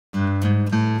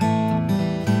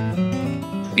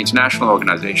international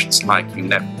organizations like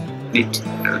UNEP need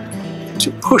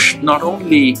to push not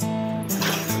only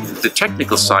the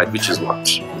technical side, which is what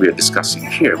we're discussing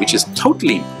here, which is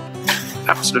totally,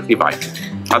 absolutely vital.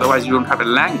 Otherwise, you don't have a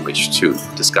language to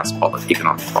discuss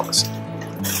economic policy.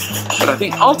 But I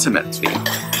think ultimately,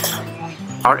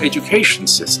 our education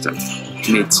system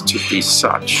needs to be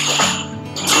such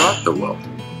throughout the world,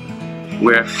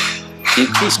 where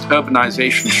increased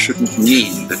urbanization shouldn't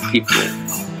mean that people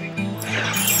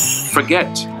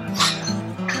forget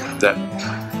that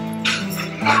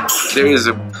there is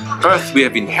a earth we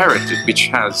have inherited, which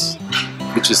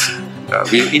is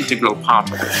we're an integral part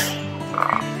of it.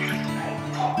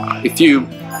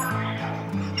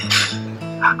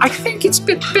 I think it's a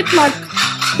bit like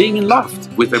being in love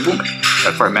with a woman,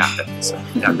 for a man, that is,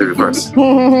 and the reverse.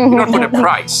 You don't put a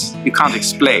price, you can't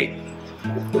explain,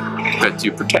 but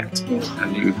you protect,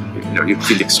 and you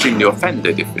feel extremely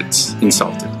offended if it's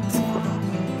insulted.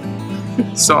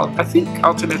 So I think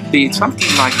ultimately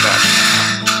something like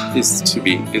that is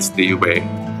the way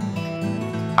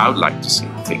I would like to see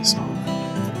things.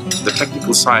 The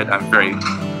technical side I'm very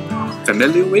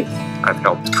familiar with. I've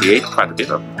helped create quite a bit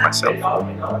of myself,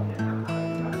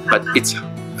 but it's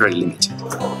very limited.